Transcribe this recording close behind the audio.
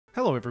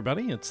Hello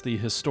everybody, it's the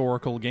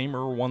Historical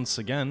Gamer once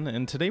again,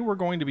 and today we're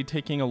going to be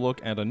taking a look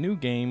at a new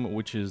game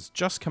which is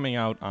just coming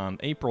out on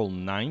April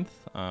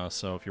 9th,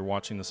 so if you're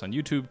watching this on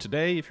YouTube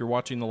today, if you're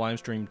watching the live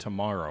stream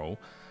tomorrow,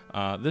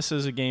 this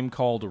is a game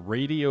called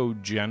Radio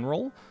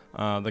General.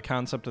 The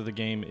concept of the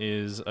game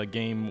is a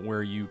game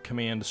where you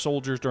command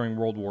soldiers during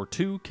World War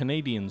II,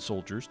 Canadian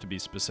soldiers to be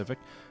specific,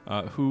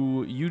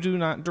 who you do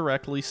not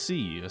directly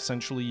see.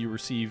 Essentially, you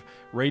receive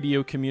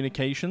radio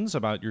communications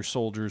about your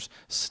soldiers'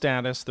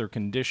 status, their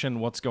condition,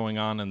 what's going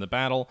on in the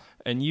battle,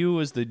 and you,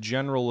 as the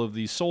general of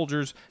these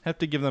soldiers, have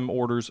to give them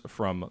orders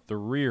from the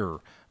rear.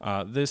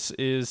 This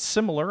is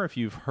similar, if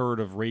you've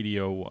heard of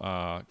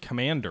Radio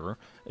Commander,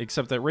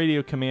 except that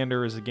Radio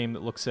Commander is a game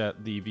that looks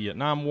at the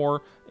Vietnam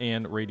War,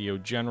 and Radio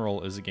General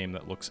is a game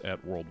that looks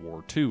at World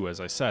War II, as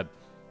I said.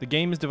 The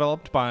game is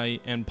developed by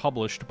and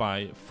published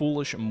by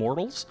Foolish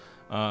Mortals,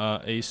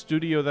 a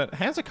studio that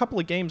has a couple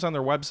of games on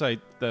their website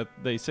that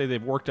they say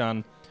they've worked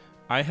on.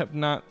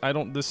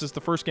 This is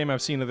the first game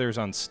I've seen of theirs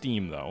on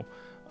Steam, though.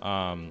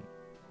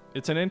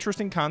 It's an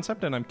interesting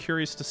concept, and I'm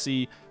curious to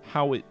see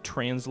how it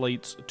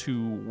translates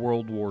to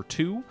World War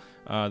II.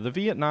 The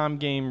Vietnam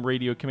game,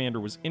 Radio Commander,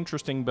 was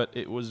interesting, but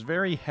it was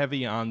very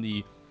heavy on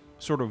the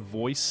sort of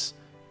voice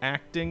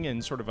acting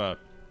and sort of a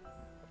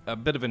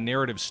bit of a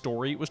narrative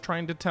story it was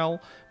trying to tell.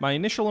 My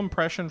initial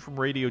impression from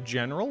Radio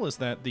General is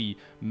that the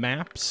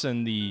maps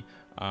and the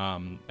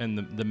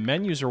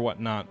menus or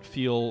whatnot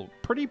feel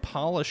pretty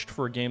polished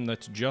for a game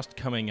that's just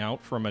coming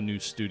out from a new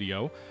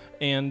studio,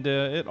 and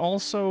it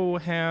also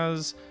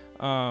has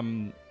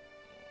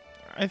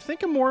I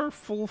think a more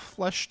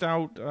fleshed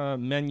out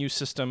menu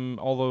system,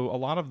 although a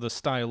lot of the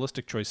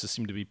stylistic choices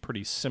seem to be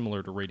pretty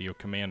similar to Radio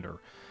Commander.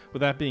 With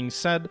that being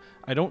said,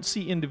 I don't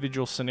see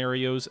individual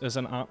scenarios as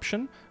an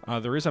option.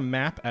 There is a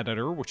map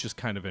editor, which is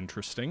kind of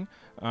interesting.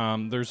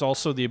 There's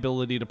also the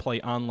ability to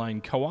play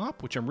online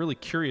co-op, which I'm really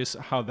curious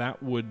how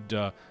that would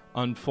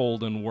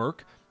unfold and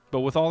work. But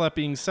with all that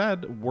being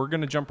said, we're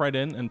going to jump right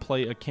in and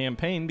play a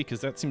campaign,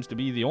 because that seems to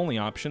be the only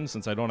option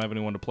since I don't have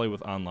anyone to play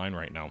with online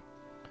right now.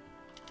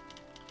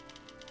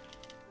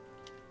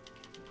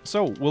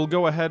 So, we'll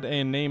go ahead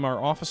and name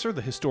our officer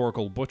the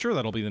Historical Butcher.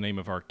 That'll be the name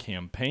of our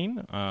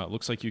campaign.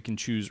 Looks like you can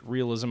choose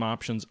realism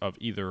options of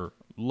either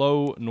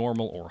low,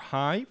 normal, or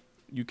high.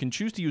 You can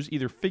choose to use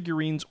either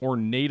figurines or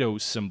NATO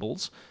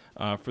symbols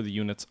for the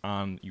units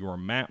on your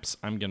maps.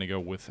 I'm going to go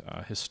with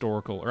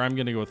I'm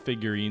going to go with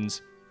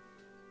figurines.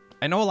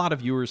 I know a lot of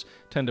viewers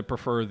tend to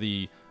prefer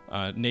the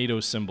NATO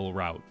symbol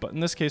route, but in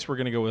this case we're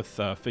going to go with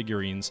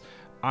figurines.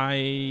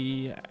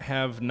 I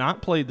have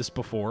not played this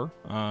before,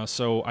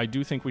 so I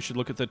do think we should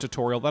look at the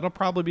tutorial. That'll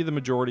probably be the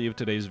majority of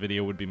today's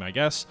video, would be my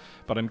guess,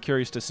 but I'm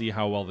curious to see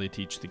how well they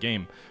teach the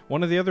game.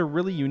 One of the other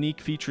really unique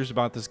features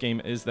about this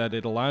game is that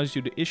it allows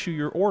you to issue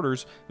your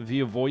orders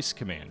via voice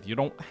command. You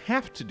don't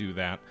have to do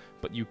that,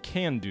 but you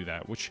can do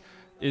that, which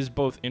is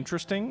both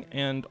interesting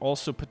and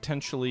also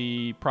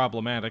potentially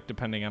problematic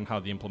depending on how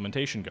the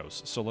implementation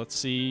goes. So let's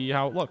see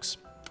how it looks.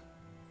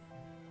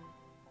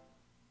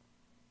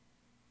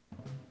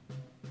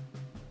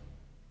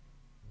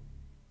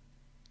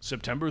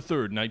 September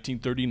 3rd,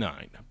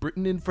 1939.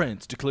 Britain and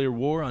France declare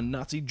war on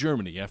Nazi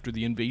Germany after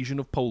the invasion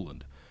of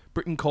Poland.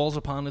 Britain calls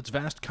upon its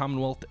vast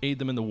Commonwealth to aid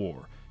them in the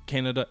war.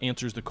 Canada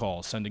answers the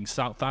call, sending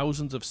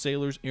thousands of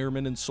sailors,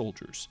 airmen, and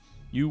soldiers.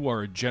 You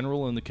are a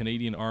general in the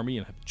Canadian Army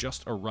and have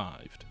just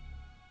arrived.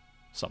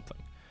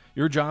 Something.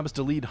 Your job is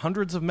to lead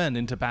hundreds of men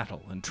into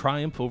battle and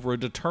triumph over a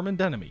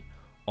determined enemy.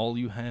 All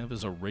you have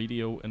is a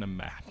radio and a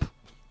map.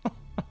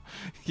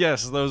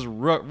 Yes, those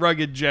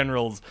rugged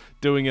generals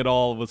doing it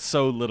all with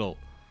so little.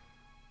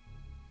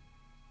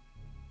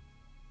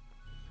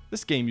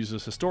 This game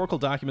uses historical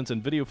documents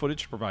and video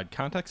footage to provide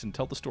context and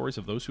tell the stories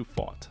of those who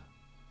fought.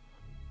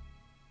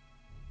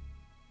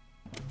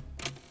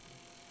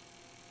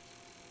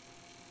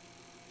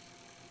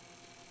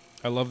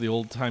 I love the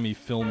old-timey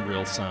film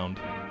reel sound.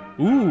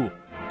 Ooh!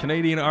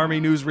 Canadian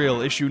Army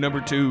Newsreel, issue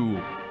number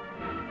 2.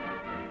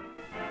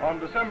 On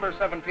December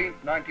 17,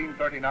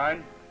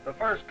 1939, the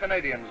first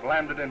Canadians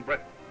landed in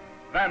Britain,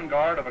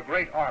 vanguard of a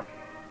great army.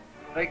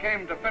 They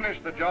came to finish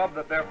the job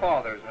that their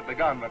fathers had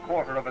begun a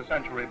quarter of a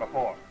century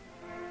before.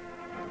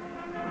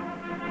 In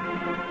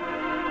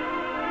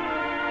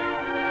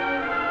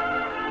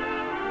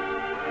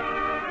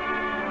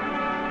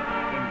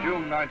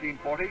June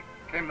 1940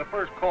 came the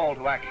first call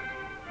to action.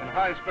 In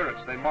high spirits,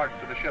 they marched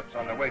to the ships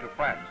on their way to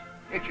France,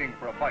 itching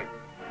for a fight.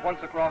 Once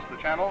across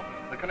the Channel,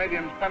 the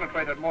Canadians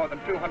penetrated more than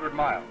 200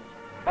 miles.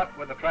 But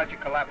with the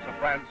tragic collapse of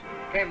France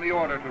came the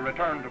order to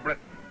return to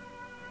Britain.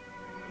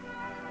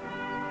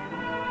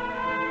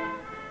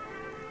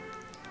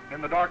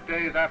 In the dark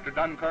days after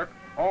Dunkirk,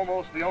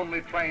 almost the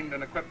only trained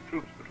and equipped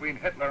troops between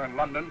Hitler and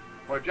London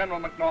were General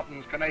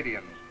MacNaughton's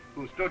Canadians,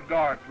 who stood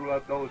guard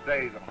throughout those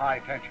days of high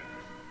tension.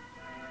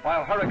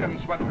 While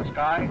hurricanes swept the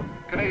sky,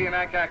 Canadian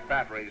ack-ack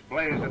batteries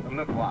blazed at the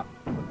Luftwaffe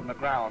from the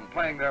ground,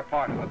 playing their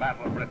part in the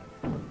Battle of Britain.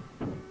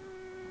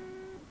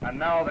 And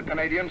now the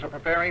Canadians are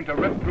preparing to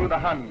rip through the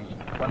Huns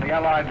when the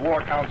Allied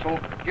War Council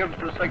gives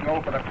the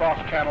signal for the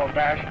cross-channel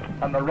dash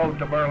on the road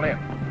to Berlin.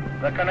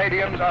 The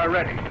Canadians are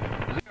ready.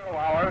 0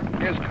 hour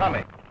is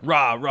coming.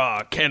 Rah,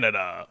 rah,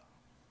 Canada.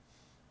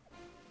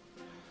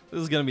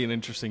 This is going to be an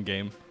interesting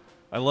game.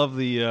 I love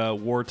the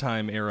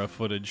wartime era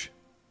footage.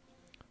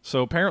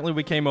 So apparently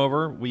we came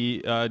over. We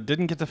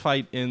didn't get to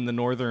fight in the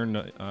northern,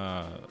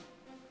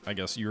 I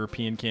guess,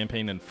 European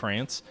campaign in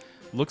France.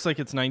 Looks like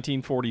it's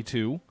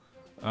 1942.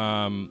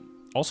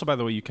 Also, by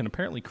the way, you can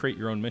apparently create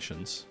your own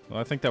missions. Well,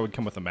 I think that would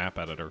come with a map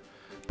editor.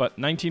 But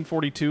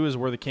 1942 is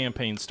where the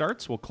campaign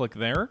starts. We'll click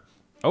there.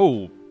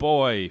 Oh,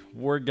 boy.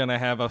 We're going to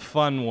have a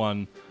fun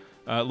one.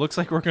 Looks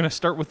like we're going to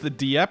start with the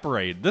Dieppe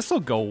raid. This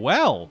will go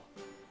well.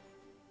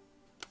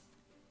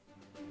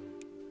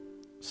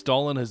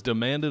 Stalin has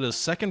demanded a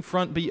second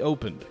front be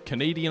opened.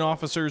 Canadian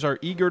officers are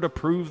eager to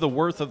prove the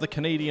worth of the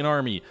Canadian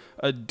Army.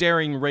 A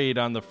daring raid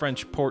on the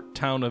French port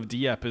town of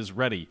Dieppe is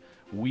ready.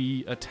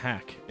 We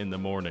attack in the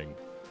morning.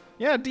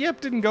 Yeah, Dieppe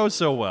didn't go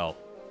so well.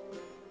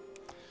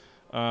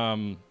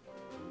 Can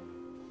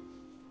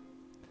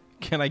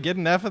I get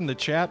an F in the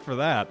chat for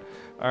that?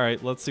 All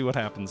right, let's see what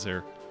happens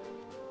here.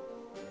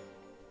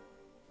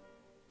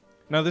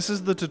 Now, this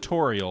is the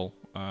tutorial,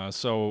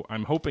 so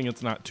I'm hoping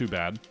it's not too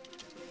bad.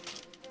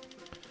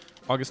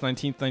 August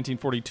 19th,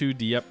 1942,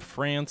 Dieppe,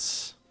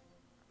 France.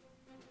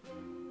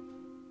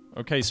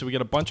 Okay, so we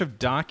get a bunch of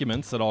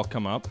documents that all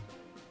come up.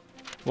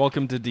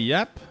 Welcome to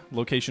Dieppe.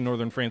 Location,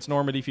 northern France,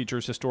 Normandy.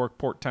 Features historic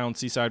port town,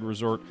 seaside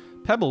resort,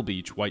 Pebble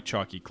Beach, white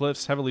chalky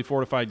cliffs, heavily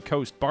fortified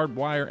coast, barbed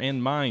wire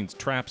and mines,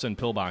 traps and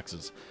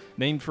pillboxes.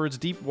 Named for its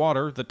deep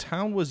water, the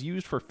town was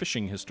used for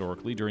fishing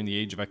historically during the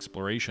Age of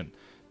Exploration.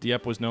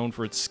 Dieppe was known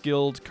for its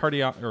skilled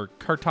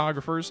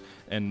cartographers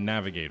and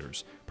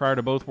navigators. Prior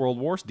to both World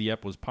Wars,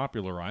 Dieppe was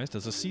popularized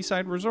as a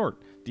seaside resort.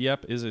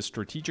 Dieppe is a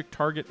strategic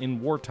target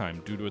in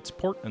wartime due to its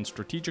port and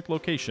strategic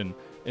location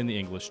in the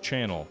English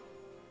Channel.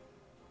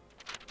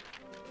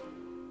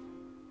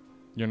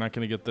 You're not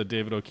going to get the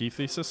David O'Keefe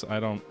thesis?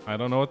 I don't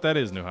know what that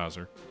is,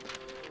 Neuhauser.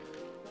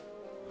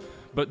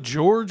 But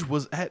George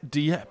was at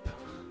Dieppe.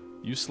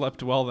 You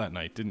slept well that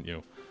night, didn't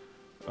you?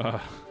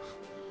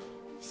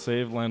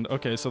 Save land.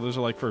 Okay, so those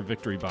are like for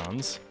victory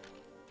bonds.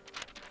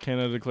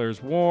 Canada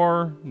declares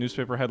war.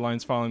 Newspaper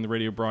headlines following the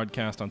radio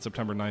broadcast on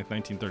September 9th,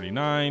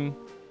 1939.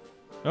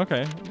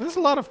 Okay, there's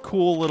a lot of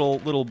cool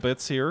little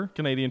bits here.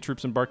 Canadian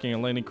troops embarking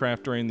on landing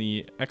craft during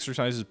the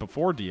exercises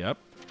before Dieppe.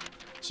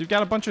 So you've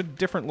got a bunch of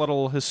different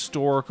little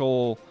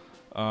historical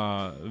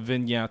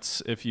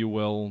vignettes, if you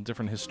will,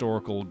 different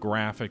historical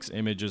graphics,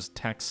 images,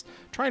 text,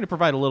 trying to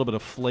provide a little bit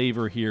of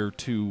flavor here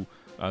to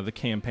the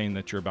campaign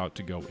that you're about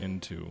to go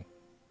into.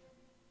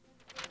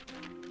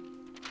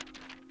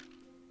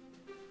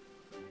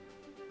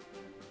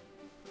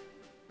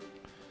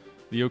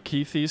 The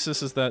O'Keefe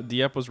thesis is that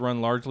Dieppe was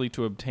run largely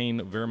to obtain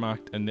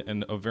Wehrmacht and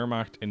a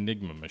Wehrmacht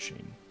Enigma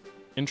machine.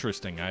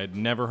 Interesting. I had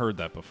never heard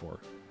that before.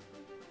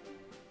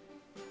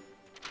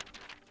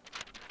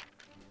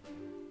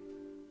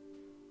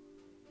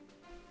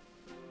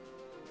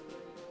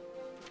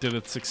 Did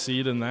it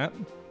succeed in that?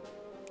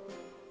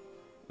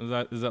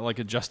 Is that like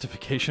a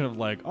justification of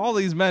like, all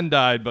these men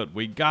died, but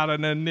we got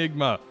an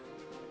Enigma?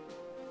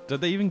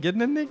 Did they even get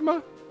an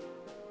Enigma?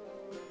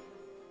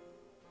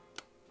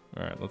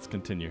 All right, let's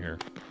continue here.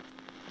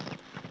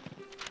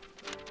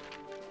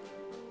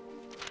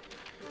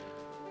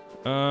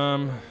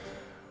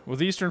 With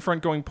the Eastern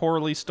Front going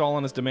poorly,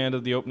 Stalin has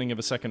demanded the opening of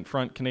a second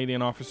front.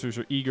 Canadian officers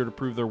are eager to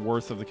prove their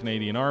worth of the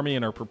Canadian Army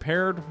and are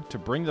prepared to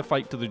bring the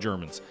fight to the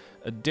Germans.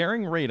 A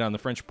daring raid on the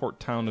French port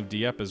town of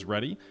Dieppe is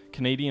ready.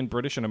 Canadian,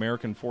 British, and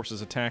American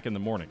forces attack in the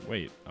morning.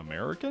 Wait,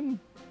 American?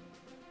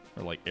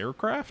 Or like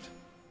aircraft?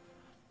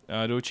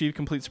 To achieve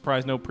complete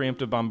surprise, no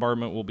preemptive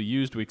bombardment will be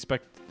used. We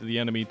expect the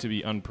enemy to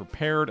be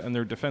unprepared and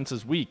their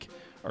defenses weak.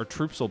 Our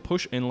troops will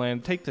push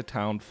inland, take the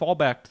town, fall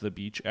back to the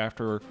beach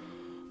after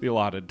the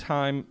allotted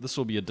time. This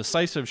will be a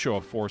decisive show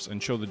of force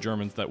and show the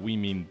Germans that we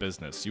mean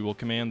business. You will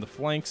command the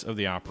flanks of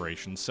the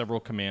operation.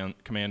 Several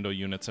commando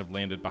units have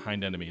landed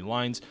behind enemy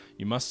lines.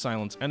 You must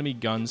silence enemy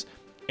guns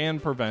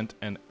and prevent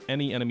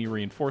any enemy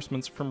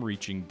reinforcements from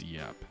reaching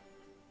Dieppe.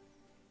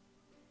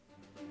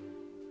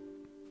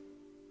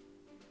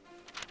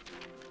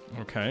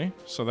 Okay,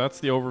 so that's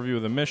the overview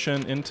of the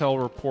mission. Intel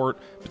report,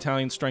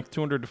 battalion strength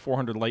 200 to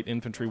 400 light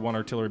infantry, 1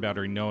 artillery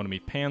battery, no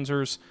enemy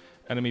panzers.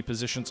 Enemy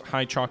positions,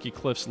 high chalky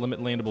cliffs,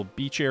 limit landable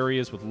beach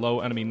areas with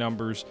low enemy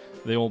numbers.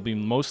 They will be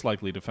most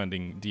likely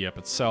defending Dieppe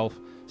itself.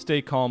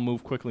 Stay calm,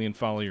 move quickly, and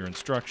follow your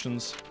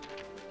instructions.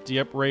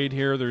 Dieppe raid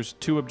here, there's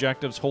 2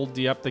 objectives. Hold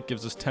Dieppe, that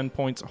gives us 10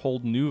 points.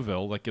 Hold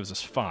Neuville, that gives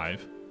us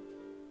 5.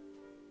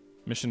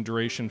 Mission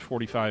duration,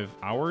 45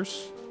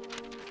 hours.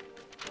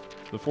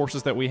 The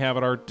forces that we have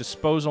at our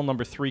disposal,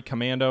 number 3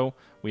 Commando.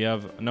 We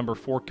have number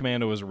 4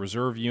 Commando as a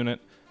reserve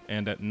unit.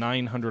 And at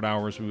 900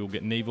 hours, we will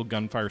get naval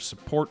gunfire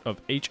support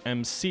of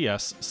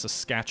HMCS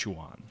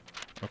Saskatchewan.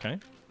 Okay.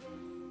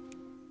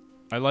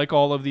 I like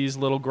all of these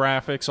little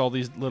graphics, all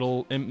these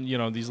little,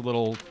 these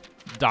little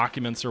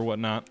documents or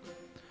whatnot.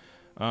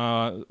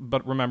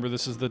 But remember,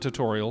 this is the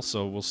tutorial,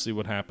 so we'll see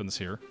what happens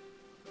here.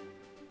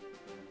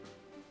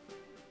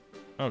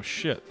 Oh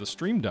shit, the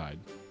stream died.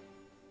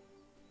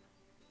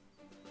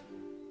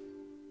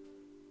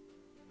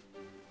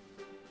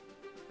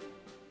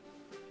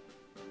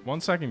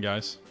 One second,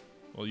 guys.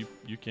 Well, you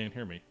can't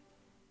hear me.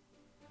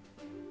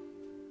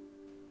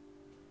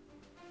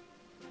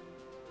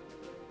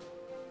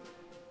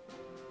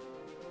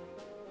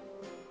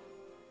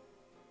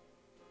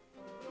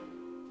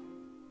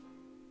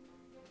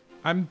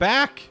 I'm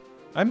back!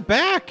 I'm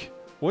back!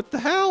 What the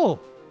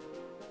hell?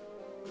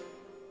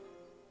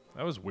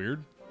 That was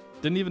weird.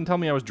 Didn't even tell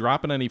me I was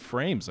dropping any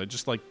frames. I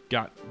just, like,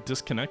 got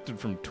disconnected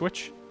from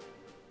Twitch.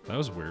 That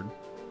was weird.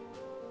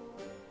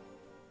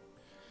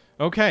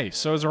 Okay,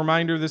 so as a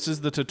reminder, this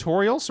is the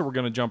tutorial, so we're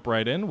going to jump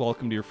right in.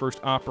 Welcome to your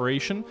first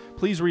operation.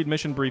 Please read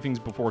mission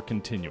briefings before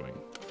continuing.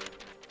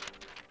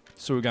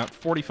 So we got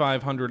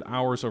 4,500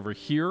 hours over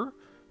here.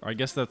 I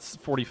guess that's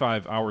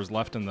 45 hours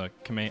left in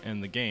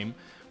the game.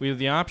 We have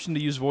the option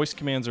to use voice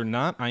commands or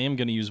not. I am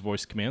going to use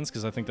voice commands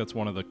because I think that's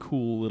one of the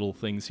cool little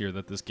things here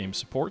that this game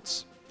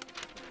supports.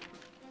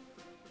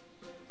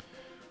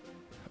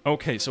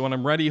 Okay, so when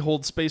I'm ready,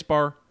 hold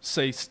spacebar,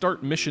 say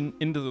start mission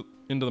into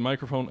the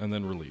microphone, and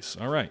then release.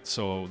 All right,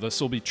 so this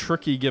will be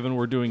tricky given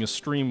we're doing a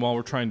stream while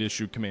we're trying to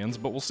issue commands,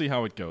 but we'll see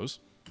how it goes.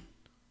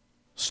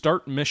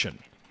 Start mission.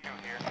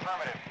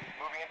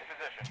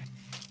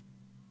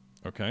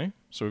 Okay,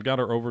 so we've got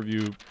our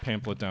overview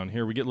pamphlet down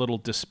here. We get little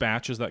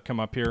dispatches that come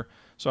up here.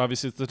 So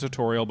obviously it's the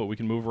tutorial, but we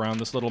can move around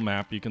this little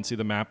map. You can see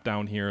the map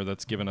down here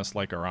that's given us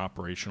like our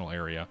operational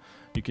area.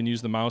 You can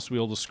use the mouse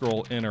wheel to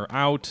scroll in or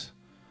out.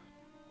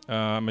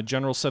 A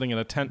general setting in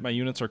a tent. My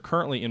units are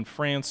currently in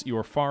France. You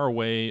are far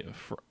away.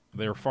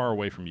 They are far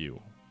away from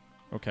you.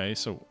 Okay,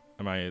 so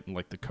am I in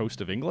like the coast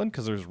of England?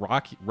 Because there's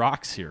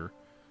rocks here.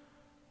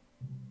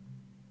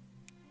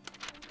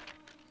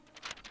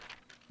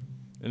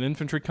 An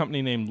infantry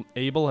company named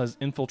Able has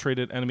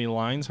infiltrated enemy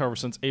lines. However,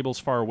 since Able's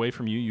far away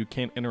from you, you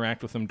can't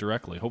interact with them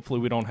directly.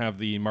 Hopefully we don't have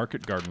the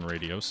market garden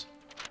radios.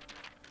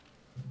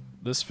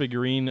 This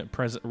figurine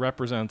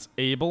represents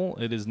Able.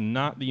 It is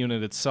not the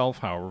unit itself,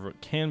 however. It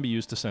can be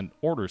used to send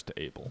orders to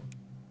Able.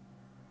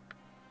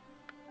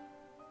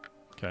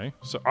 Okay,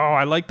 so, oh,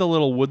 I like the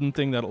little wooden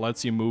thing that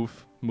lets you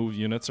move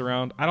units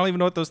around. I don't even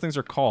know what those things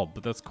are called,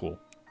 but that's cool.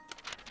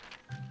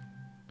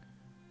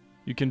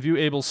 You can view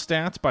Able's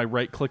stats by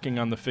right-clicking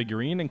on the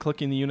figurine and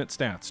clicking the unit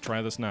stats.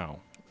 Try this now.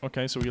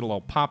 Okay, so we get a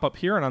little pop-up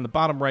here, and on the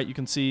bottom right you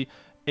can see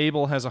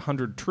Able has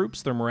 100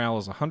 troops. Their morale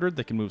is 100.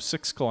 They can move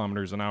 6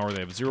 kilometers an hour.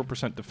 They have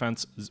 0%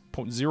 defense,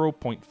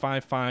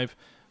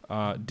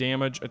 0.55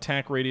 damage.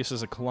 Attack radius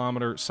is 1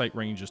 kilometer. Sight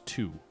range is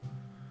 2.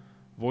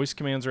 Voice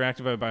commands are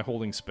activated by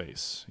holding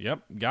space.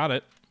 Yep, got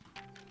it.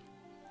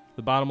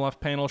 The bottom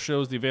left panel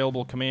shows the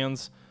available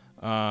commands.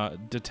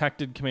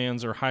 Detected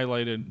commands are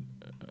highlighted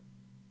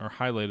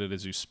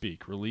as you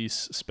speak.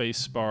 Release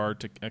spacebar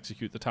to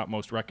execute the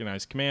topmost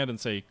recognized command and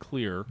say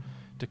clear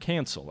to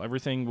cancel.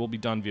 Everything will be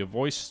done via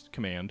voice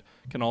command.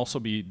 Can also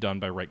be done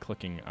by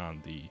right-clicking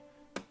on the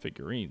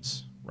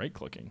figurines.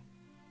 Right-clicking.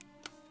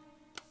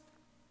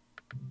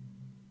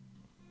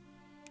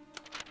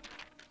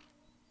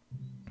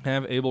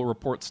 Have Able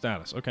report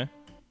status. Okay.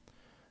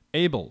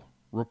 Able,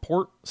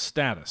 report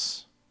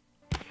status.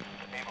 Able,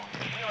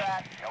 we're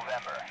at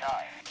November 9.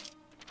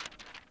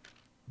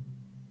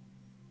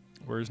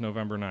 Where's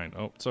November 9?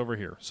 Oh, it's over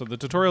here. So the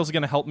tutorial is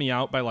going to help me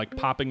out by like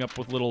popping up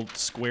with little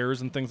squares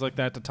and things like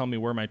that to tell me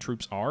where my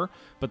troops are,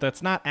 but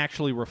that's not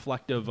actually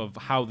reflective of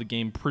how the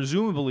game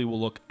presumably will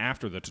look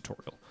after the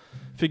tutorial.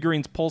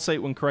 Figurines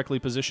pulsate when correctly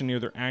positioned near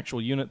their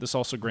actual unit. This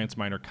also grants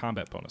minor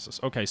combat bonuses.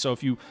 Okay, so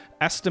if you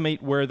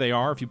estimate where they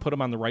are, if you put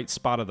them on the right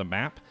spot of the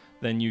map,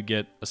 then you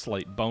get a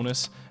slight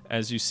bonus.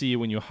 As you see,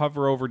 when you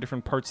hover over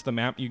different parts of the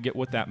map, you get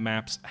what that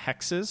map's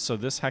hex is. So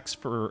this hex,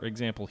 for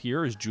example,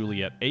 here is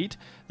Juliet 8.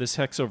 This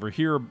hex over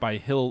here by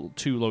Hill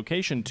 2,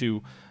 Location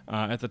 2,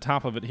 at the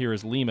top of it here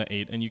is Lima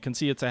 8. And you can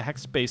see it's a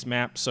hex-based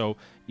map, so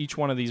each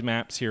one of these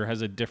maps here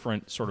has a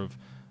different sort of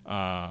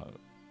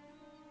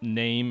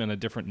name and a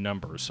different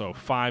number. So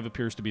 5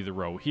 appears to be the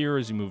row here.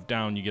 As you move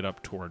down, you get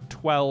up toward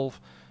 12.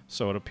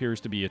 So it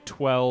appears to be a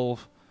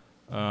 12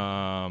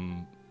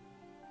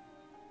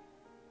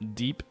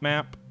 deep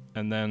map.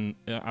 And then,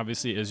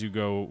 obviously, as you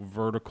go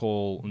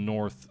vertical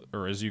north,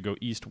 or as you go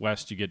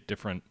east-west, you get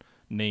different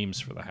names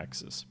for the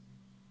hexes.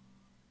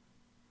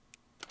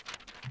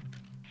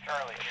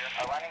 Charlie,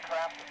 our landing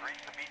craft has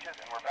reached the beaches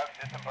and we're about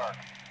to disembark.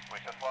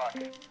 Wish us luck.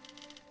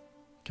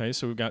 Okay,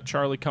 so we've got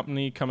Charlie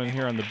Company coming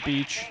here on the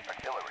beach.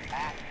 Artillery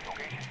at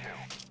location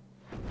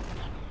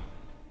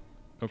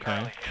 2. Okay.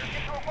 Charlie, get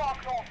to a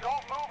foxhole.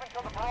 Don't move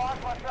until the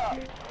barrage lets up.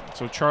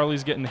 So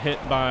Charlie's getting hit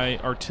by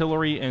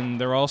artillery, and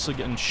they're also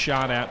getting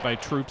shot at by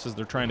troops as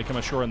they're trying to come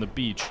ashore on the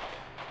beach.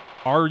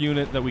 Our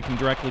unit that we can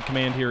directly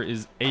command here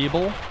is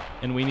Able,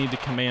 and we need to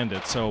command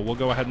it. So we'll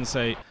go ahead and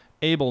say,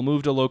 Able,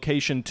 move to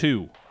location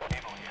 2. Able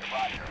here,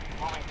 roger.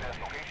 Moving to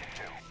location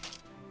 2.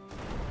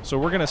 So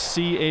we're going to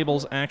see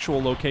Able's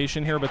actual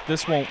location here, but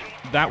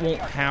that won't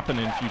happen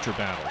in future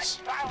battles.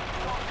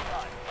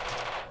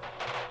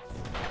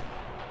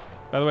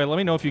 By the way, let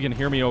me know if you can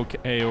hear me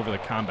okay over the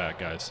combat,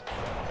 guys.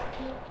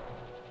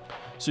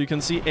 So you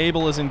can see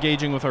Able is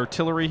engaging with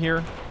artillery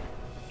here.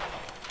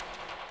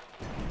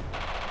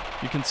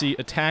 You can see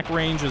attack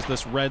range is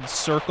this red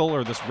circle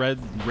or this red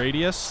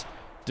radius.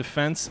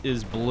 Defense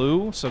is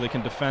blue, so they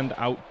can defend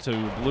out to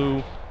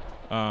blue,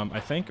 I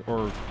think,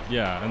 or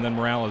yeah, and then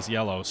morale is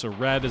yellow. So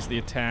red is the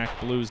attack,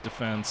 blue is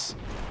defense,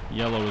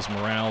 yellow is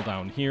morale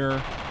down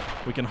here.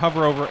 We can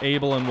hover over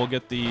Able and we'll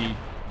get the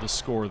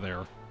score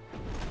there.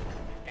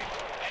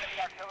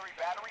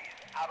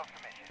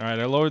 All right,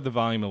 I lowered the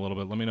volume a little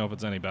bit. Let me know if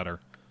it's any better.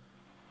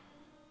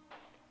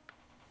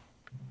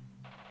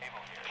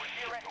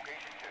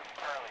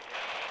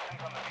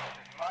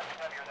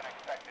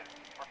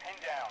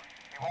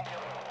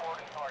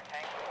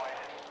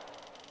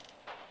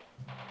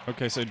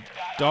 Okay, so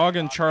Dog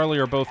and Charlie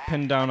are both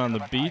pinned down on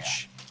the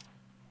beach.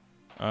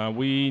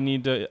 We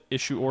need to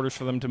issue orders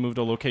for them to move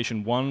to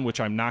location 1,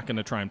 which I'm not going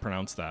to try and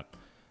pronounce that.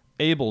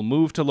 Able,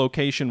 move to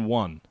location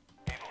 1.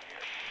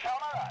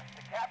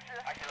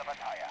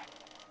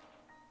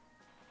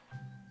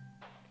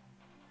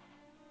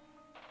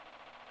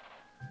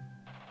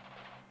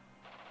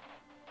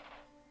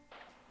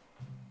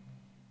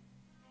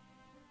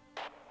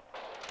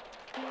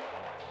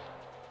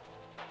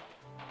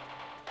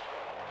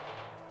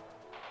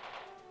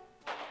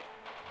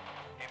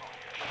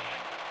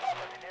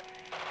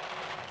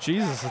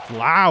 Jesus, it's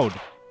loud.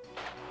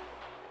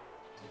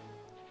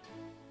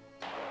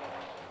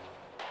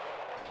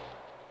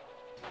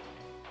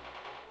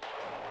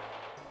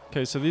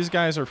 Okay, so these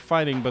guys are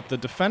fighting, but the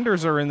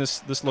defenders are in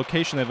this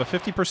location. They have a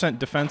 50%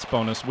 defense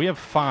bonus. We have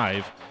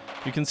 5.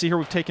 You can see here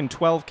we've taken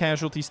 12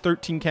 casualties,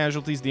 13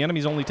 casualties. The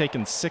enemy's only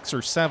taken 6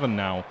 or 7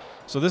 now.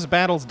 So this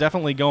battle's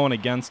definitely going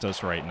against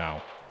us right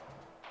now.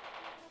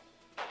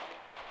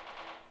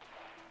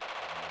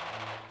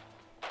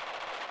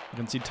 You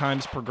can see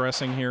time's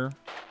progressing here.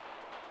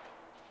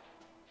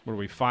 What are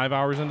we, 5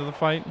 hours into the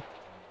fight?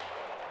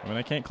 I mean,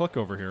 I can't click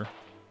over here.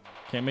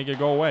 Can't make it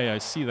go away. I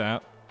see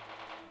that.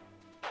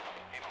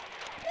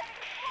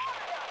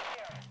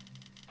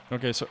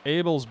 Okay, so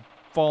Abel's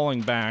falling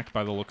back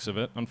by the looks of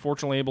it.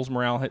 Unfortunately, Abel's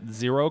morale hit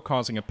 0,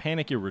 causing a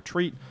panicky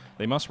retreat.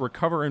 They must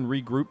recover and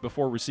regroup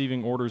before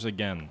receiving orders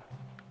again.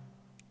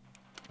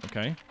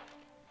 Okay.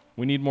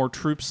 We need more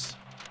troops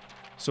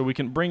so we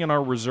can bring in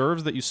our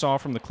reserves that you saw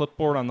from the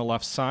clipboard on the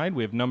left side.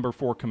 We have number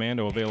 4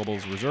 commando available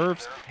as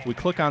reserves. We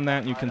click on that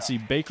and you can see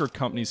Baker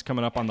companies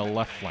coming up on the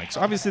left flank.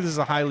 So obviously this is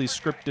a highly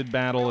scripted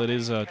battle. It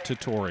is a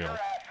tutorial.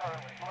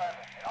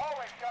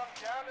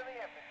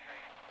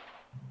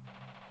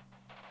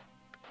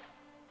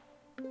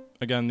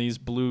 Again, these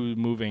blue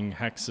moving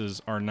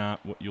hexes are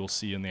not what you'll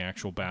see in the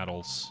actual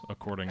battles,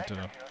 according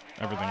to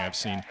everything I've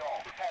seen.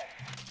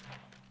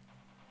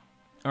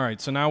 All right,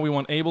 so now we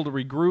want Able to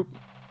regroup.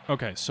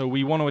 Okay, so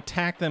we want to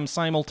attack them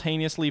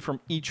simultaneously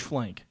from each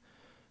flank.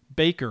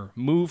 Baker,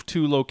 move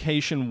to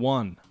location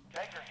 1.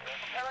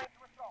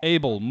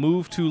 Able,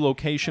 move to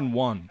location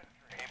 1.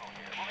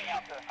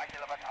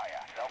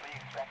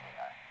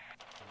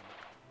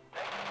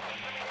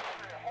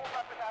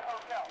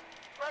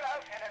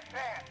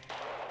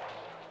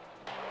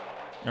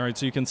 All right,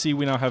 so you can see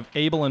we now have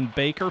Able and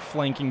Baker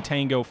flanking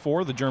Tango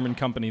 4, the German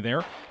company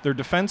there. Their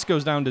defense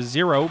goes down to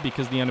 0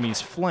 because the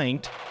enemy's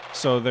flanked,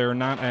 so they're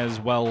not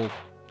as well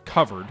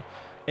covered.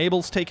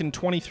 Abel's taken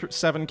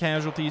 27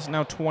 casualties,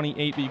 now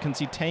 28, but you can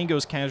see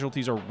Tango's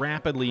casualties are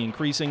rapidly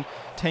increasing.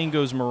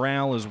 Tango's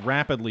morale is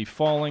rapidly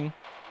falling.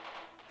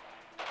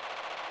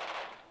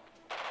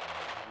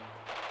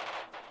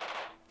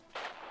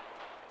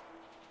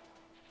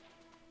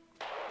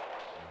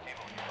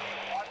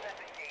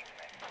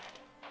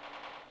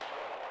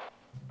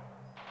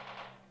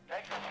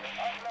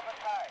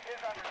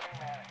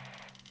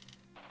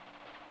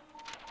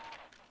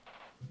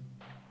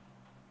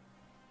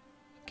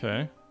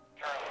 Okay.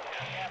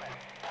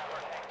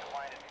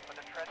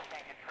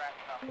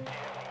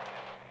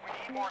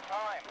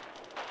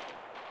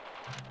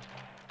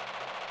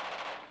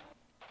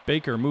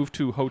 Baker, move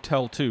to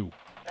Hotel 2.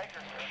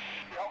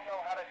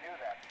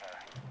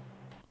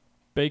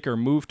 Baker,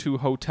 move to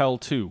Hotel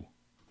 2.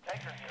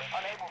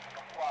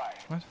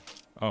 What?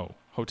 Oh,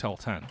 Hotel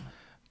 10.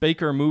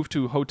 Baker, move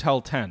to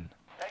Hotel 10.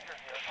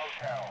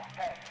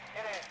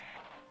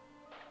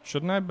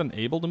 Shouldn't I have been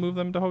able to move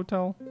them to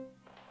Hotel?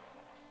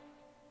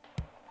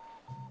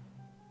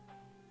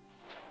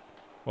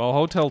 Well,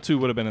 Hotel 2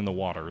 would have been in the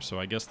water, so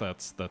I guess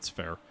that's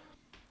fair.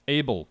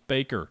 Able,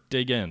 Baker,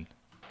 dig in.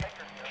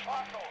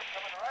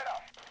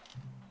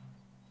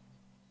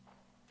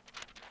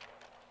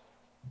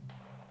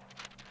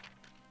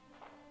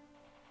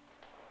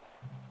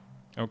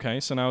 Okay,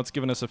 so now it's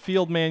given us a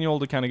field manual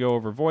to kind of go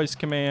over voice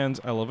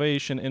commands,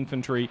 elevation,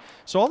 infantry.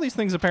 So all these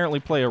things apparently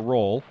play a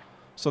role.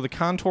 So the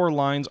contour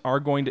lines are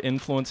going to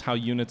influence how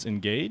units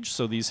engage.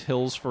 So these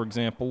hills, for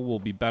example, will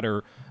be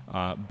better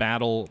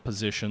battle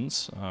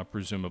positions,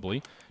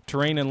 presumably.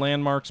 Terrain and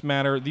landmarks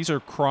matter. These are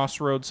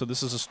crossroads, so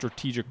this is a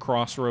strategic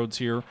crossroads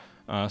here.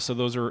 So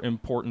those are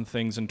important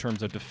things in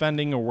terms of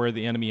defending or where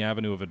the enemy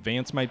avenue of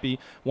advance might be.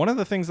 One of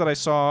the things that I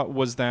saw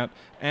was that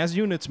as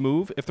units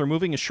move, if they're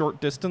moving a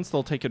short distance,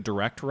 they'll take a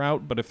direct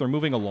route, but if they're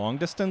moving a long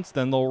distance,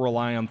 then they'll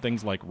rely on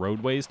things like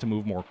roadways to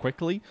move more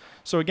quickly.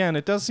 So again,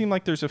 it does seem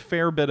like there's a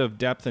fair bit of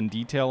depth and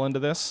detail into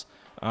this.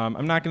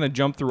 I'm not going to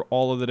jump through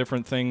all of the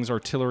different things,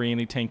 artillery,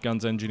 anti-tank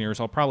guns,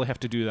 engineers. I'll probably have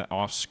to do that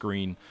off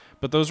screen.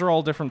 But those are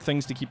all different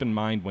things to keep in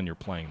mind when you're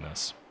playing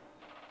this.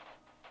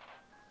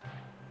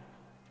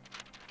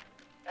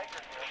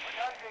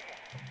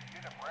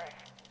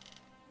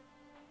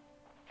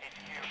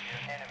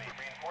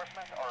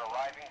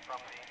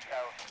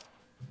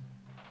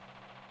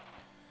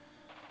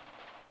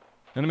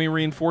 Enemy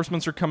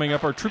reinforcements are coming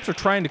up. Our troops are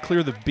trying to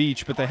clear the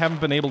beach, but they haven't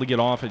been able to get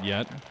off it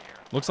yet.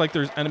 Looks like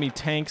there's enemy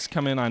tanks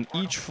coming on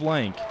each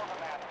flank.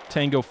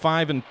 Tango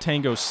 5 and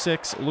Tango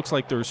 6. It looks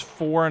like there's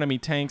 4 enemy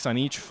tanks on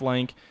each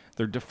flank.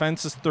 Their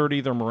defense is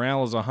 30. Their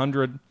morale is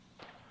 100.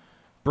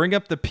 Bring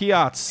up the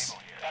Piats.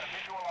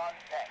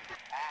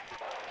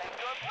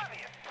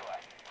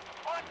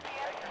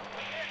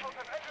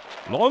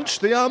 Launch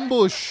the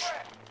ambush.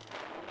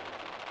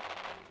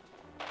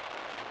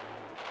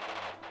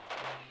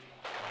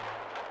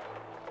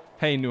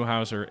 Hey,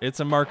 Newhauser, it's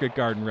a Market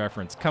Garden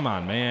reference. Come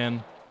on,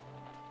 man.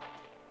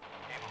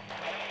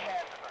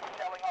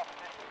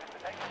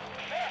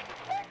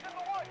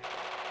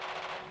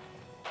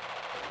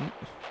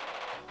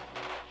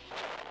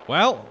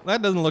 Well,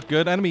 that doesn't look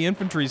good. Enemy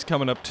infantry's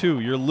coming up,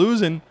 too. You're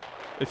losing.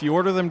 If you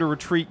order them to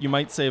retreat, you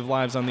might save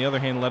lives. On the other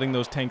hand, letting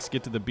those tanks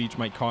get to the beach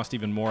might cost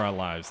even more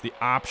lives. The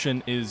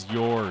option is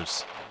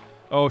yours.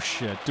 Oh,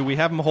 shit. Do we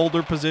have them hold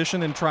their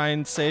position and try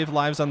and save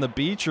lives on the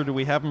beach, or do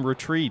we have them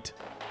retreat?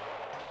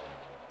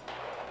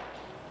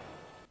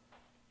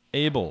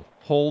 Able,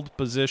 hold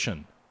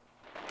position.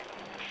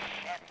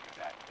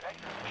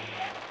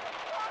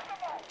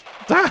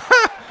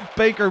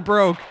 Baker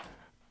broke.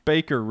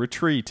 Baker,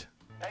 retreat.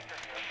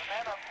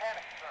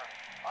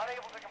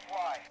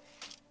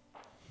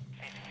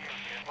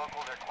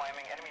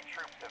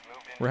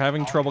 We're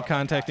having trouble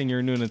contacting your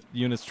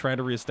units. Try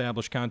to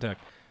reestablish contact.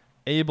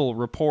 Able,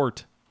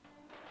 report.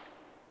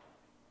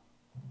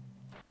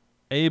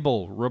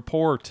 Able,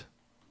 report.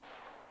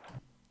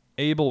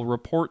 Able,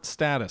 report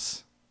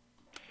status.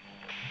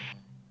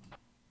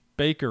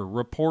 Baker,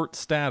 report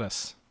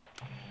status.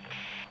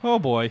 Oh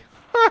boy.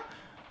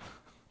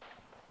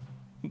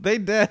 They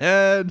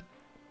dead.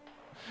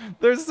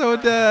 They're so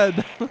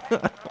dead.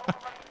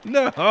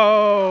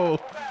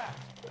 No.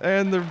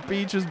 And the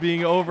beach is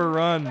being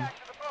overrun.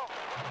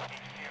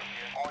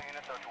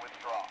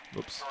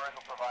 Oops. Are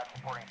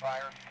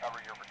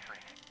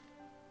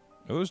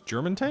those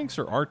German tanks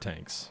or our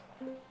tanks?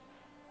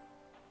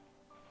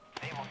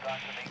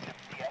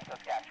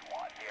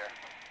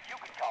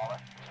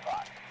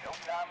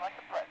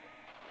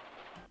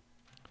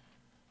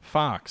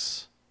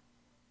 Fox.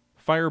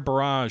 Fire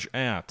barrage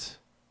at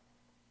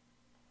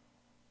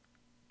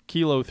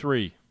Kilo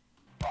 3.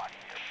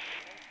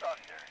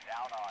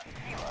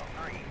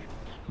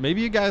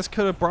 Maybe you guys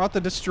could have brought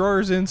the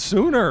destroyers in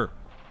sooner.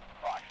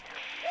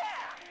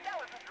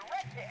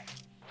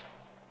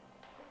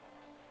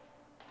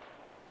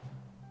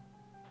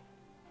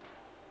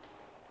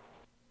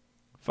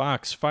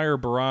 Fox, fire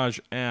barrage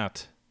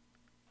at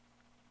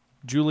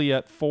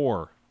Juliet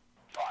 4.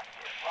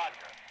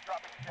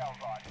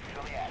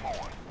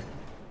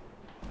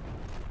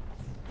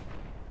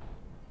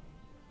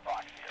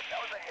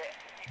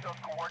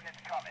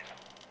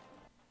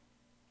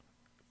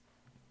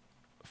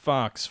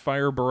 Fox,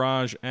 fire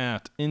barrage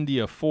at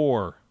India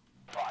 4.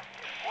 Fox,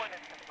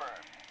 coordinates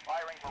confirmed.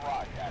 Firing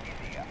barrage at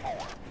India 4.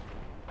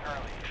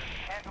 Currently,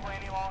 can't delay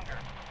any longer.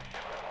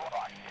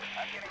 Fox,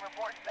 I'm getting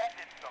reports that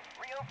did some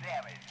real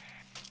damage.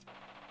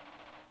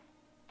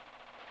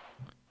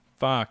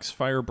 Fox,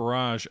 fire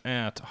barrage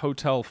at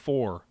Hotel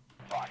 4.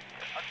 Fox,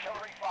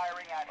 artillery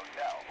firing at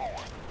Hotel 4.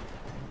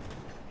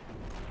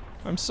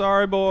 I'm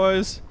sorry,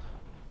 boys.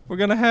 We're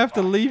gonna have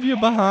to leave you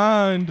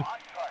behind.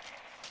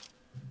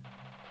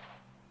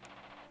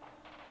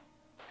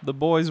 The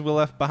boys we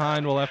left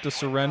behind will have to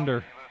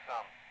surrender.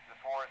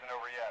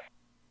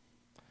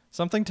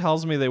 Something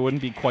tells me they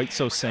wouldn't be quite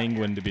so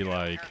sanguine to be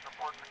like,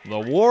 the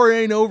war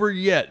ain't over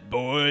yet,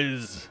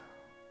 boys.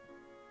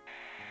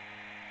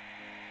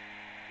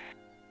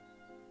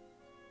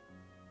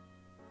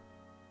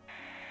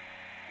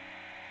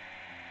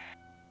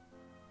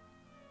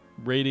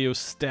 Radio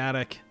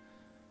static.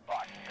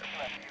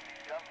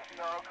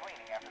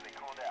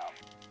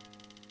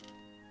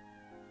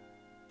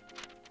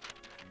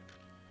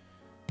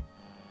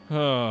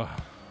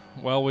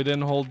 Well, we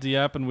didn't hold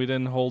Dieppe and we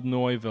didn't hold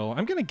Noiville.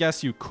 I'm gonna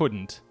guess you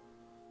couldn't.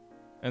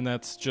 And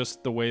that's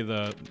just the way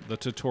the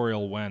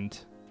tutorial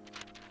went.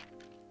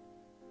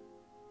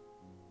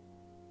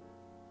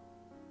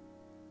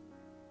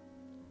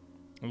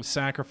 We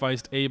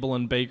sacrificed Able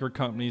and Baker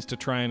companies to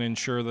try and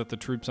ensure that the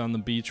troops on the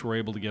beach were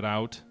able to get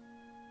out.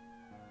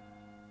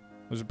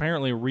 There's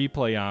apparently a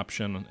replay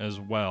option as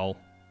well.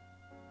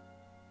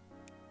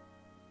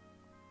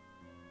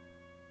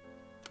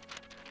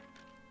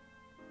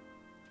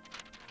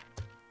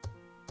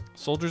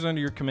 Soldiers under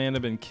your command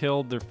have been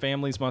killed. Their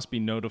families must be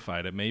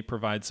notified. It may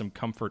provide some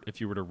comfort if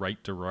you were to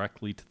write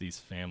directly to these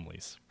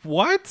families.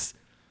 What?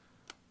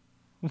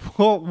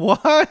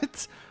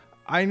 What?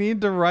 I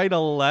need to write a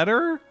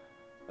letter?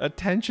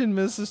 Attention,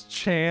 Mrs.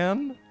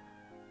 Chan?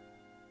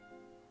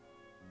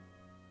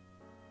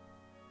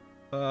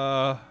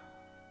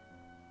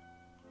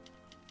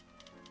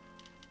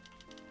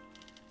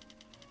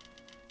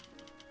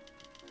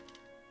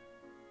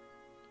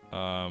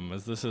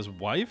 Is this his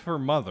wife or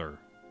mother?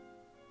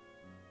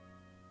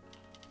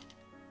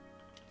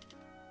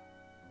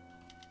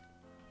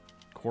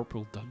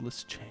 Corporal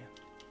Douglas Chan.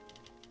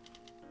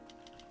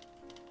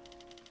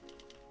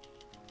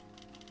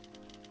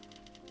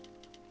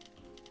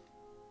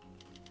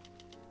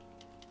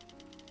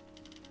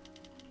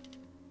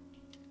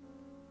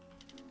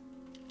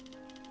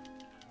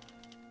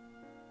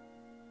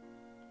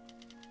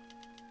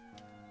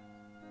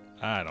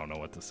 I don't know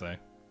what to say.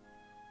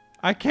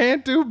 I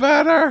can't do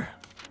better.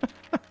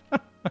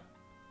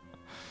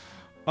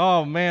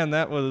 Oh man,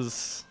 that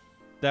was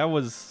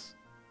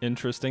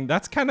interesting.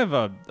 That's kind of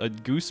a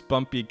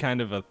goosebumpy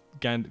kind of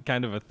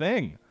a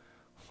thing.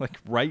 Like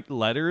write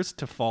letters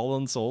to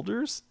fallen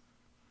soldiers.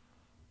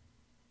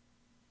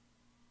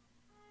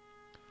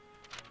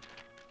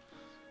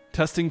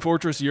 Testing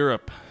Fortress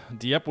Europe.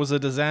 Dieppe was a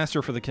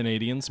disaster for the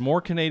Canadians. More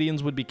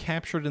Canadians would be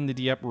captured in the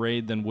Dieppe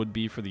raid than would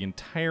be for the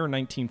entire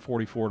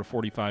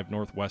 1944-45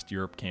 Northwest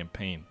Europe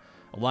campaign.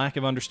 A lack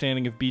of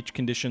understanding of beach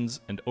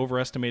conditions and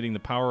overestimating the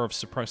power of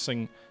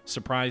suppressing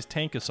surprise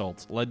tank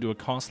assaults led to a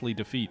costly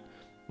defeat.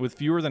 With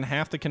fewer than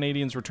half the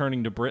Canadians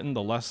returning to Britain,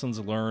 the lessons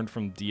learned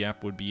from Dieppe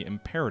would be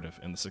imperative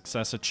in the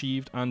success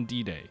achieved on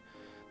D-Day.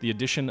 The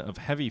addition of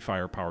heavy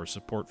firepower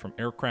support from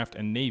aircraft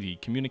and Navy,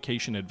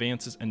 communication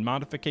advances, and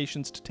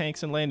modifications to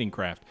tanks and landing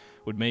craft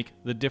would make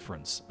the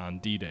difference on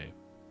D-Day.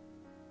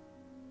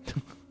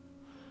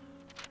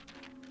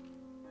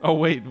 Oh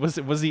wait, was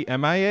he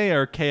MIA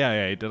or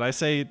KIA? Did I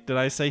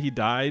say he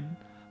died?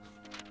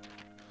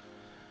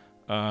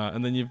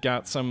 And then you've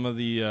got some of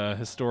the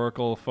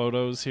historical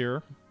photos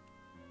here.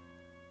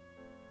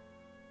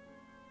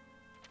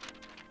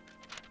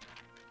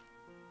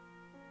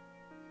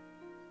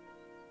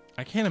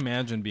 I can't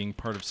imagine being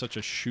part of such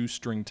a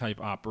shoestring type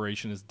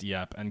operation as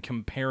Dieppe and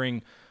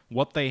comparing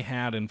what they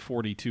had in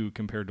 42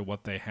 compared to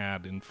what they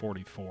had in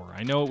 44.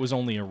 I know it was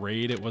only a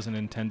raid. It wasn't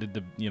intended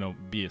to, you know,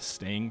 be a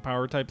staying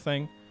power type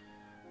thing.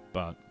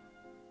 But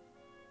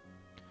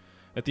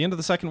at the end of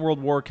the Second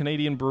World War,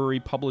 Canadian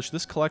Brewery published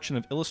this collection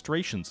of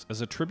illustrations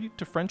as a tribute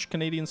to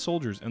French-Canadian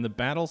soldiers and the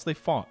battles they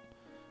fought.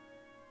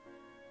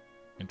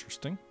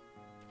 Interesting.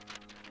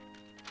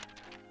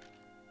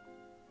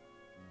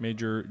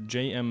 Major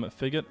J.M.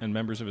 Figgott and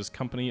members of his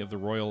company of the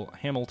Royal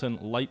Hamilton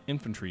Light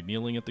Infantry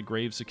kneeling at the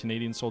graves of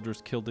Canadian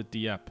soldiers killed at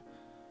Dieppe.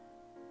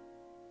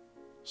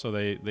 So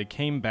they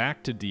came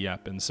back to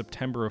Dieppe in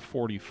September of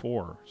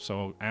 44.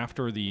 So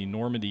after the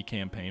Normandy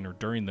campaign, or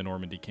during the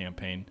Normandy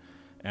campaign,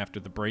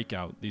 after the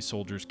breakout, these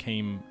soldiers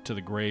came to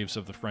the graves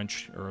of the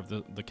French, or of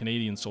the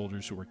Canadian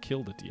soldiers who were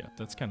killed at Dieppe.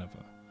 That's kind of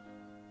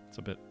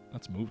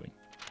that's moving.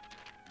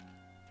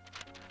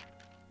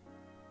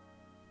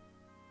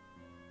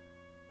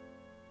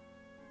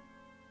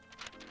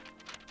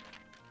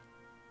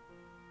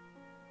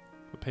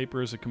 The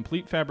paper is a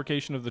complete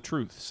fabrication of the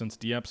truth, since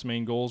Dieppe's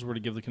main goals were to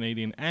give the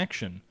Canadian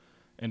action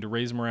and to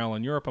raise morale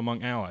in Europe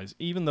among allies.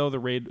 Even though the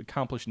raid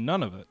accomplished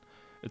none of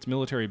its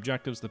military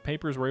objectives, the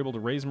papers were able to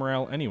raise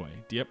morale anyway.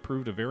 Dieppe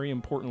proved a very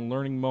important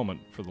learning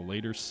moment for the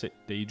later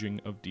staging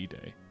of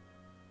D-Day.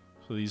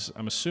 So these,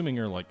 I'm assuming,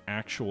 are like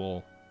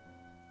actual...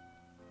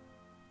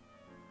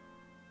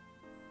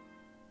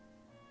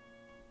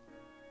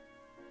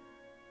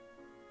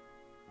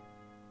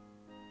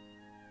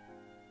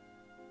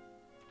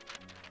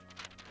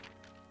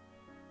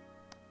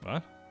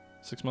 What?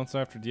 6 months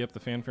after Dieppe, the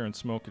fanfare and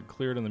smoke had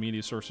cleared and the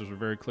media sources were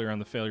very clear on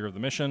the failure of the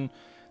mission.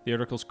 The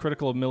article's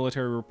critical of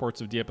military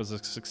reports of Dieppe as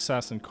a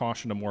success and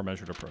cautioned a more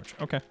measured approach.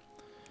 Okay.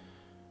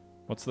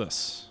 What's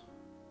this?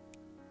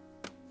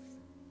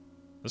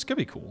 This could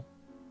be cool.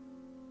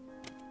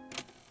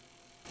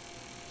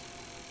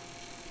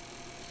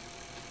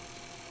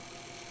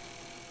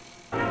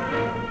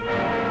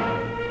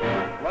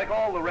 Like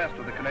all the rest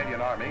of the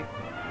Canadian Army,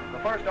 the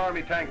 1st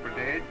Army Tank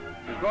Brigade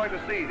is going to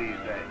see these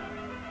days.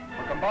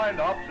 For combined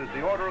ops is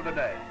the order of the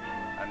day,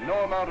 and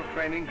no amount of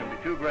training can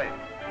be too great.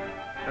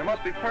 There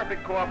must be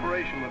perfect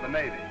cooperation with the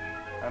Navy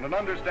and an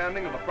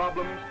understanding of the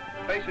problems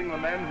facing the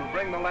men who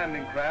bring the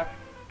landing craft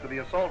to the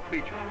assault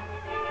beaches.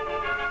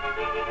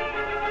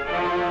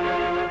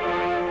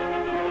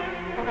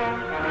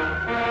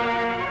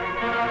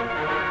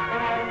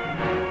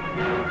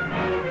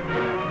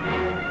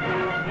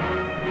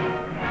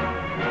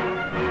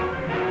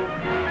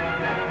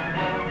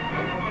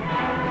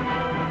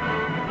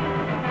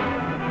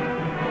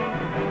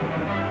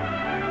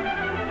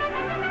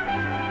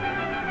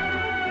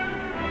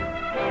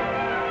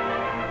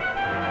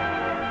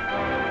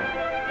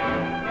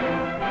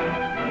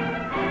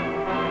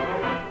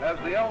 As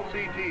the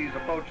LCTs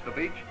approach the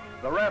beach,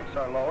 the ramps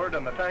are lowered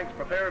and the tanks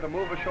prepare to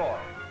move ashore.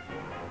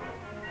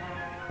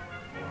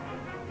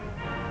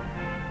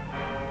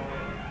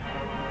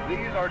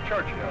 These are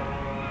Churchill,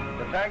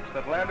 the tanks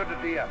that landed at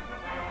Dieppe.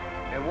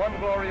 In one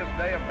glorious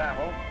day of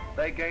battle,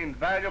 they gained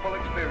valuable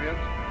experience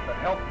that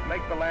helped make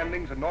the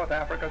landings in North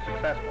Africa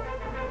successful.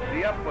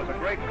 Dieppe was a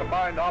great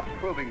combined ops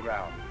proving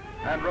ground.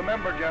 And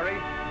remember, Jerry,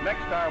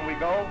 next time we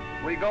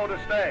go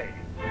to stay.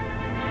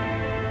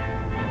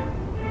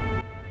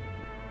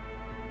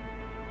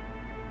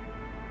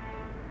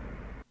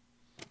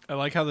 I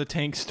like how the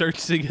tank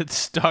starts to get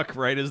stuck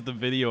right as the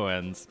video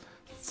ends.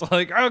 It's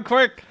like, oh,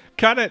 quick,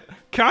 cut it,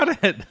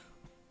 cut it.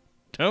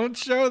 Don't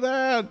show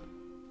that.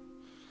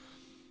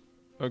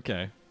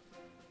 Okay.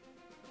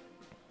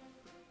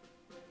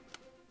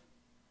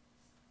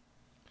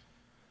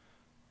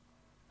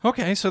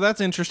 Okay, so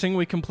that's interesting.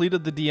 We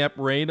completed the Dieppe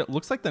raid. It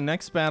looks like the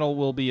next battle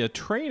will be a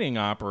training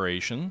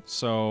operation.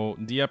 So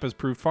Dieppe has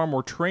proved far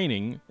more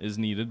training is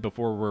needed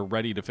before we're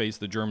ready to face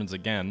the Germans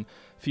again.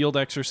 Field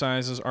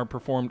exercises are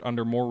performed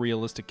under more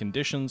realistic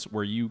conditions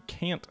where you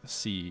can't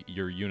see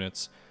your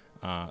units.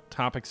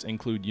 Topics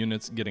include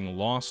units getting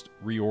lost,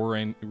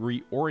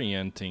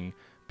 reorienting,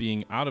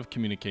 being out of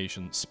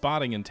communication,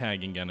 spotting and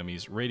tagging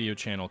enemies, radio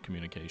channel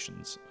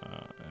communications,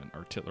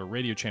 and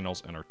radio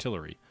channels and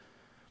artillery.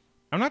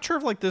 I'm not sure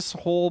if like this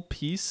whole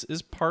piece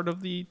is part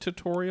of the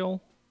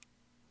tutorial.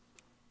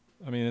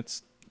 I mean,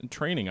 it's a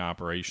training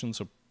operation,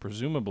 so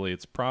presumably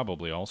it's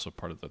probably also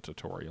part of the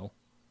tutorial.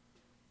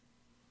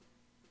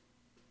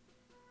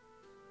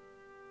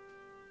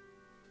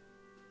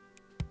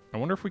 I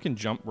wonder if we can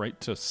jump right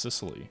to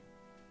Sicily.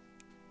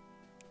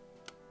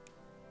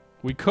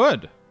 We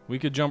could. We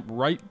could jump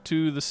right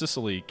to the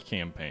Sicily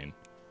campaign.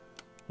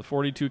 The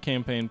 42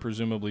 campaign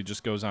presumably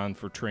just goes on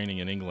for training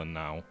in England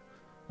now.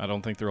 I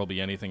don't think there will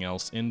be anything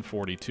else in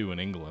 42 in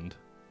England.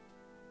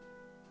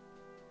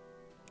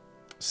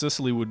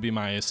 Sicily would be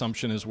my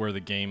assumption is where the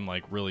game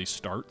like really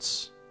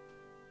starts.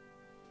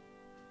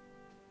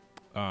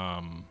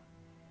 I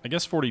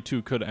guess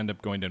 42 could end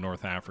up going to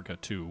North Africa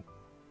too.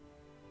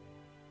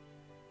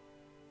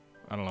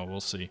 I don't know,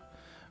 we'll see.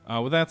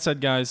 With that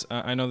said, guys,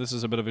 I know this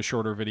is a bit of a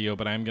shorter video,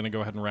 but I'm going to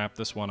go ahead and wrap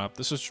this one up.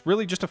 This is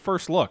really just a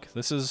first look.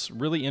 This is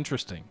really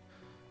interesting.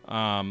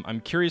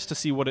 I'm curious to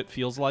see what it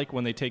feels like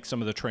when they take some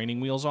of the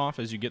training wheels off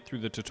as you get through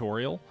the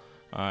tutorial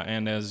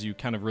and as you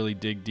kind of really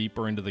dig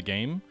deeper into the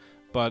game.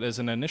 But as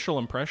an initial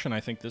impression, I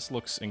think this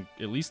looks,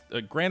 at least,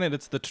 granted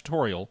it's the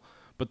tutorial,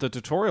 but the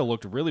tutorial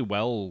looked really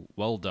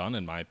well done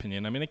in my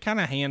opinion. I mean, it kind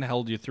of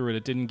handheld you through it.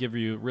 It didn't give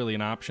you really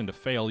an option to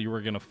fail. You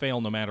were going to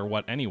fail no matter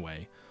what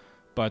anyway.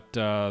 But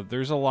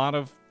there's a lot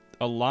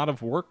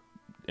of work,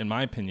 in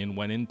my opinion,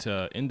 went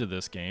into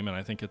this game, and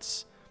I think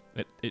it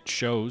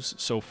shows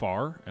so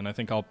far, and I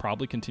think I'll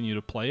probably continue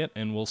to play it,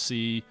 and we'll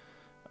see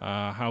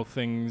how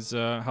things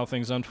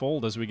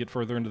unfold as we get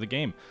further into the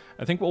game.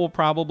 I think what we'll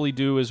probably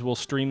do is we'll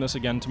stream this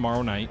again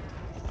tomorrow night,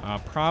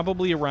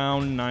 probably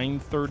around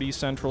 9:30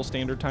 Central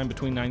Standard Time,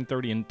 between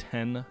 9:30 and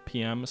 10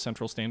 p.m.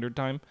 Central Standard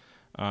Time,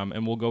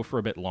 and we'll go for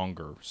a bit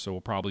longer. So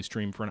we'll probably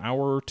stream for an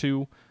hour or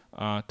two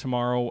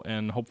tomorrow,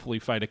 and hopefully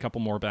fight a couple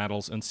more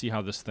battles and see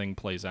how this thing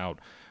plays out.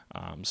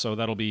 So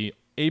that'll be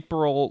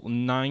April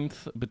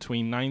 9th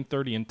between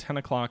 9:30 and 10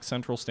 o'clock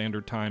Central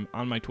Standard Time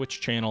on my Twitch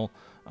channel,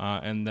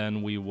 and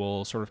then we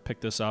will sort of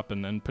pick this up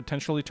and then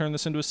potentially turn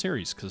this into a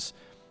series, because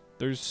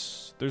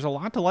there's a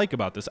lot to like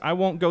about this. I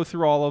won't go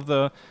through all of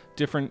the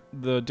different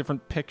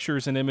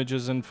pictures and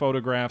images and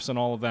photographs and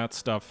all of that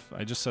stuff.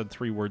 I just said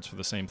 3 words for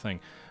the same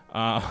thing.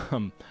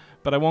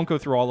 But I won't go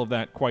through all of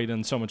that quite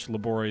in so much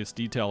laborious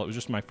detail. It was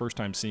just my first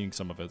time seeing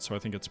some of it, so I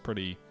think it's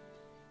pretty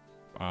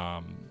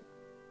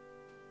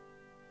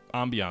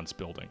ambiance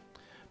building.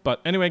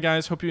 But anyway,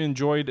 guys, hope you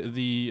enjoyed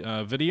the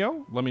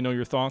video. Let me know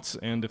your thoughts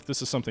and if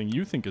this is something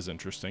you think is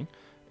interesting.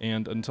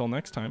 And until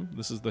next time,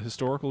 this is the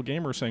Historical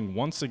Gamer saying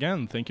once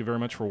again, thank you very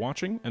much for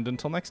watching, and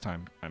until next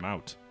time, I'm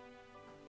out.